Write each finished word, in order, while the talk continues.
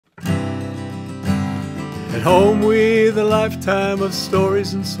At home with a lifetime of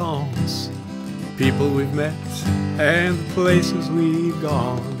stories and songs, people we've met and the places we've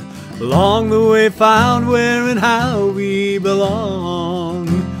gone. Along the way found where and how we belong.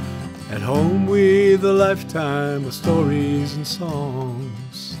 At home with a lifetime of stories and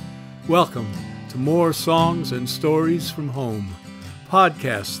songs. Welcome to More Songs and Stories from Home,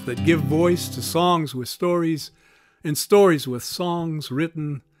 podcasts that give voice to songs with stories and stories with songs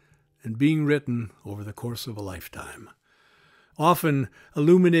written and being written over the course of a lifetime, often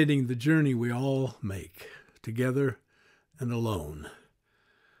illuminating the journey we all make, together and alone,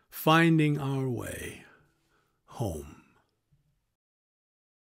 finding our way home.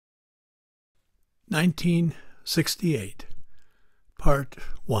 1968, Part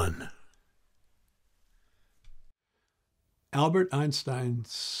 1. Albert Einstein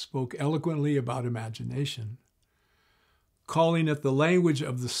spoke eloquently about imagination, calling it the language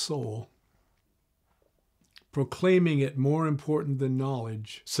of the soul, proclaiming it more important than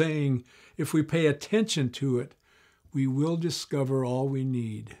knowledge, saying, if we pay attention to it, we will discover all we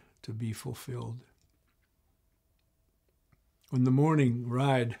need to be fulfilled. When the morning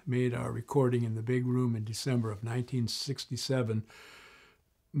ride made our recording in the big room in December of 1967,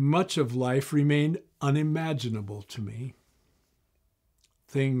 much of life remained unimaginable to me.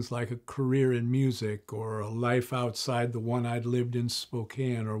 Things like a career in music or a life outside the one I'd lived in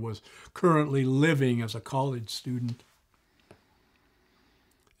Spokane or was currently living as a college student.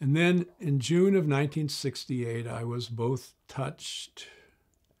 And then in June of 1968, I was both touched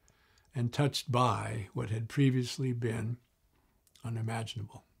and touched by what had previously been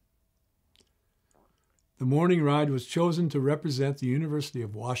unimaginable. The morning ride was chosen to represent the University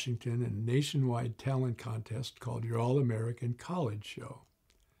of Washington in a nationwide talent contest called Your All-American College Show.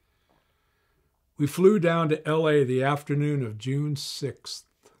 We flew down to LA the afternoon of June 6th.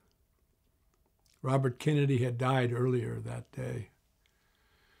 Robert Kennedy had died earlier that day.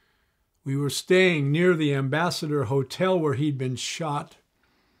 We were staying near the Ambassador Hotel where he'd been shot.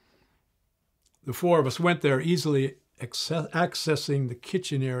 The four of us went there, easily accessing the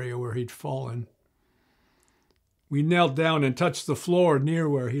kitchen area where he'd fallen. We knelt down and touched the floor near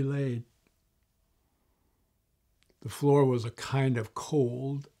where he lay. The floor was a kind of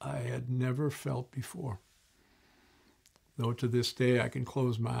cold I had never felt before. Though to this day I can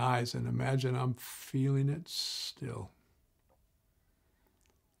close my eyes and imagine I'm feeling it still.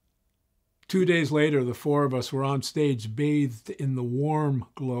 2 days later, the four of us were on stage, bathed in the warm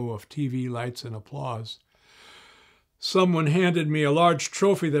glow of TV lights and applause. Someone handed me a large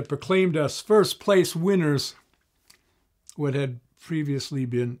trophy that proclaimed us first place winners. What had previously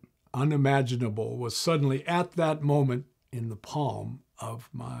been unimaginable was suddenly at that moment in the palm of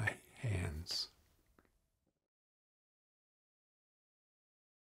my hands.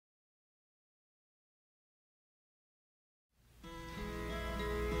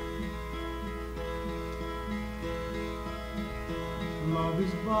 Love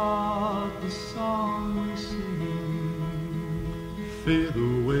is but the song we sing, fade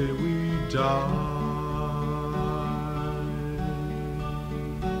away we die.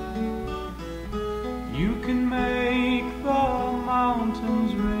 You can make the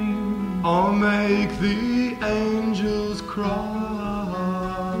mountains ring, I'll make the angels cry.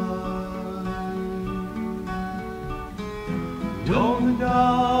 Though the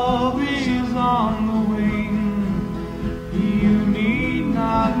dove is on the wing, you need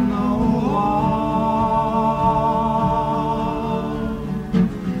not know why.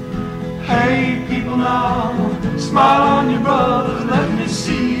 Hey people now, smile on your brothers, let me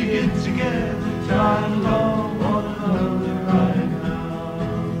see you get together. Try to love one another right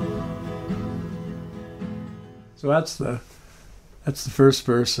now. So that's the first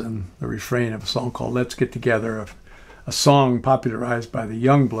verse and the refrain of a song called Let's Get Together, a song popularized by the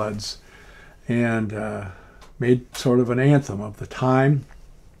Youngbloods and made sort of an anthem of the time.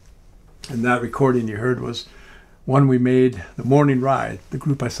 And that recording you heard was one we made, The Morning Ride, the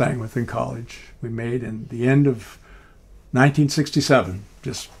group I sang with in college. We made in the end of 1967,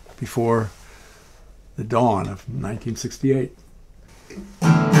 just before the dawn of 1968.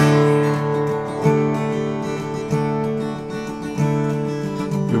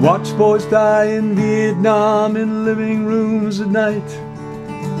 We watched boys die in Vietnam in living rooms at night.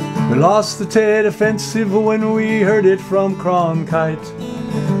 We lost the Tet Offensive when we heard it from Cronkite.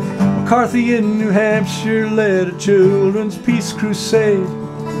 McCarthy in New Hampshire led a children's peace crusade.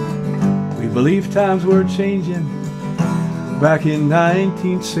 We believed times were changing back in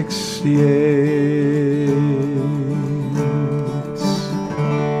 1968.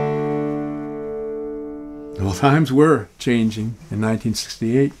 Well, times were changing in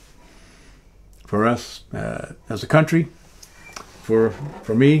 1968. for us as a country, for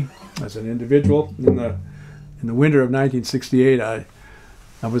me as an individual. In the winter of 1968, I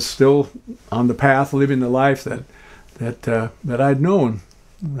was still on the path, living the life that I'd known.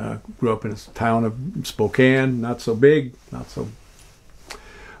 Grew up in a town of Spokane, not so big, not so. I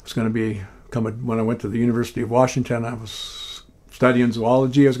was going to be when I went to the University of Washington. I was studying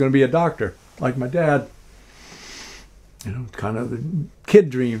zoology. I was going to be a doctor, like my dad. You know, kind of the kid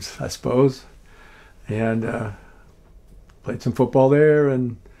dreams, I suppose. And played some football there,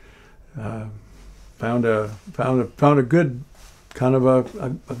 and found a good kind of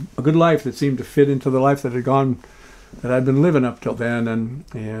a good life that seemed to fit into the life that I'd been living up till then, and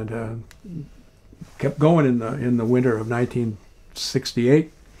kept going in the winter of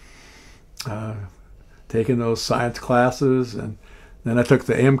 1968, taking those science classes, and then I took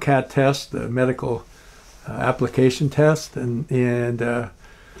the MCAT test, the medical application test, and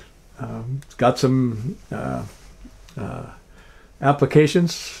got some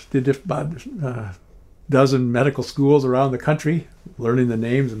applications. Did about a dozen medical schools around the country, learning the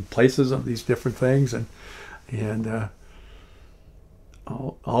names and places of these different things, and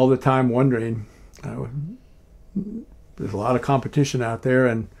all the time wondering. There's a lot of competition out there,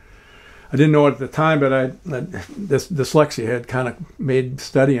 and I didn't know it at the time, but this dyslexia had kind of made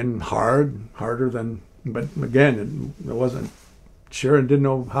studying harder than. But again, I wasn't sure and didn't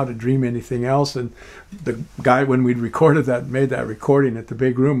know how to dream anything else. And the guy, when we'd made that recording at the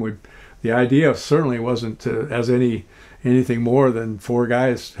big room, the idea certainly wasn't as anything more than four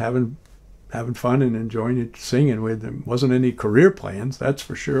guys having fun and enjoying it, singing with them. Wasn't any career plans, that's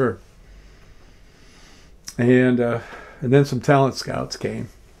for sure. And then some talent scouts came,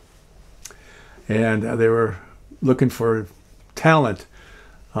 and they were looking for talent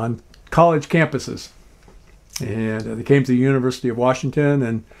on college campuses. And they came to the University of Washington,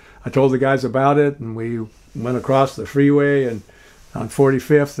 and I told the guys about it, and we went across the freeway and on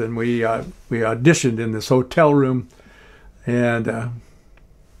 45th, and we auditioned in this hotel room. And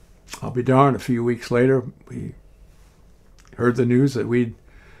I'll be darned, a few weeks later, we heard the news that we've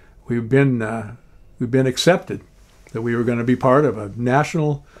been accepted, that we were going to be part of a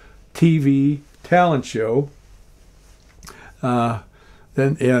national TV talent show. We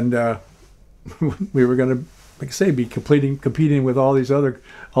were going to, like I say, be competing with all these other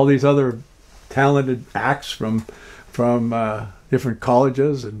talented acts from different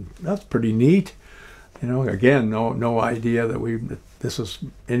colleges, and that's pretty neat. You know, again, no idea that this was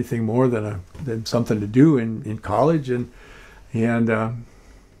anything more than something to do in college, and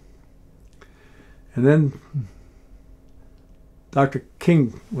then Dr.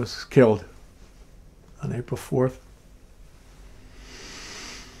 King was killed on April 4th.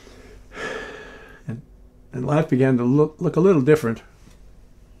 And life began to look a little different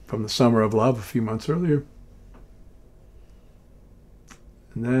from the summer of love a few months earlier.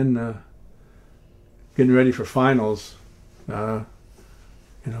 And then getting ready for finals, I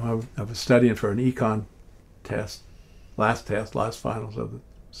was studying for an econ test, last finals of the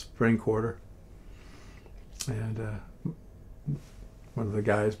spring quarter. And one of the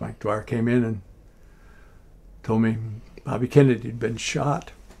guys, Mike Dwyer, came in and told me Bobby Kennedy had been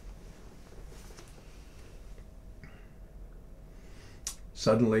shot.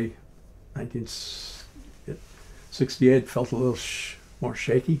 Suddenly, 1968 felt a little more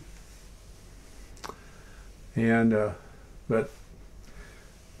shaky. And but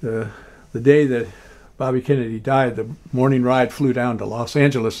the day that Bobby Kennedy died, the morning ride flew down to Los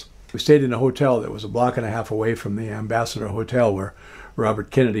Angeles. We stayed in a hotel that was a block and a half away from the Ambassador Hotel where Robert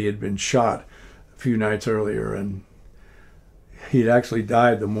Kennedy had been shot a few nights earlier, and he'd actually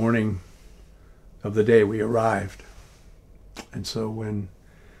died the morning of the day we arrived. And so when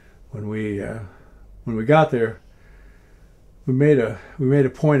we got there, we made a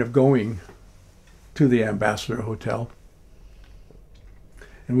point of going to the Ambassador Hotel,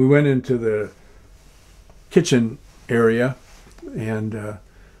 and we went into the kitchen area, and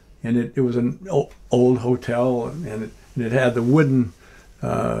it was an old hotel, and it had the wooden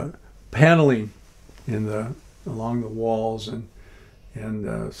paneling along the walls, and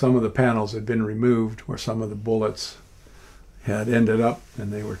some of the panels had been removed where some of the bullets had ended up,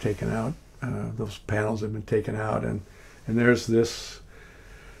 and they were taken out. Those panels had been taken out, and there's this.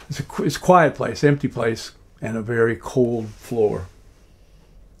 It's a quiet place, empty place, and a very cold floor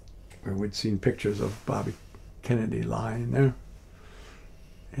where we'd seen pictures of Bobby Kennedy lying there.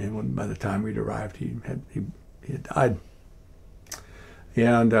 And by the time we'd arrived, he had died.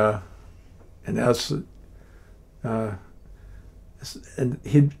 And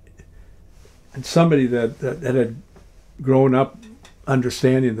somebody that had grown up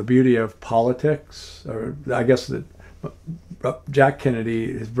understanding the beauty of politics, or I guess that Jack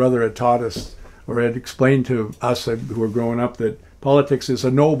Kennedy, his brother, had taught us, or had explained to us who were growing up, that politics is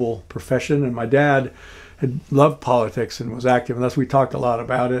a noble profession, and my dad had loved politics and was active, and thus we talked a lot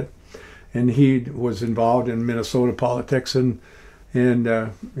about it. And he was involved in Minnesota politics, and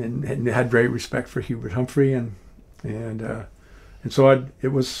had great respect for Hubert Humphrey, and so it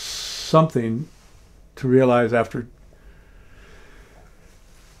was something to realize after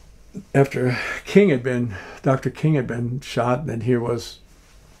Dr. King had been shot, and here was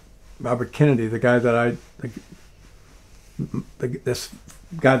Robert Kennedy, the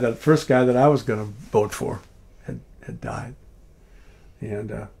first guy that I was going to vote for, had died,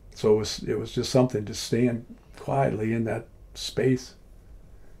 and so it was just something to stand quietly in that space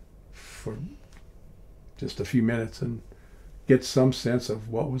for just a few minutes and get some sense of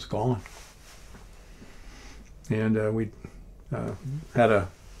what was gone. And we had a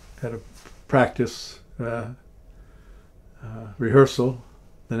practice rehearsal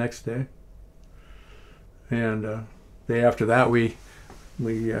the next day, and day after that we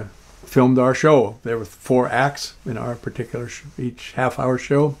filmed our show. There were 4 acts in our particular each half-hour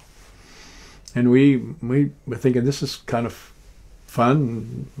show, and we were thinking this is kind of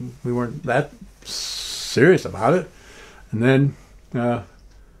fun. We weren't that serious about it, and then at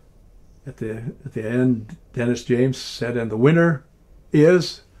the end, Dennis James said, "And the winner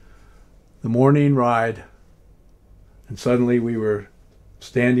is the morning ride." And suddenly we were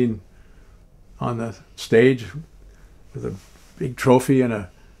standing on the stage with a big trophy and a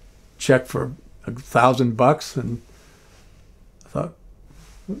check for $1,000, and I thought,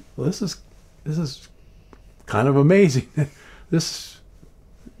 well, this is kind of amazing. This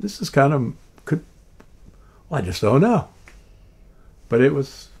is kind of I just don't know, but it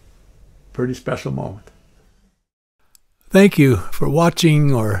was a pretty special moment. Thank you for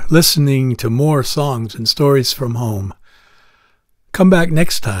watching or listening to more songs and stories from home. Come back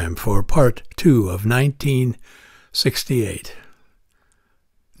next time for part 2 of 1968.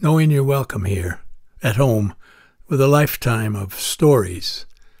 Knowing you're welcome here at home with a lifetime of stories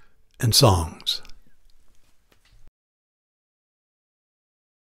and songs.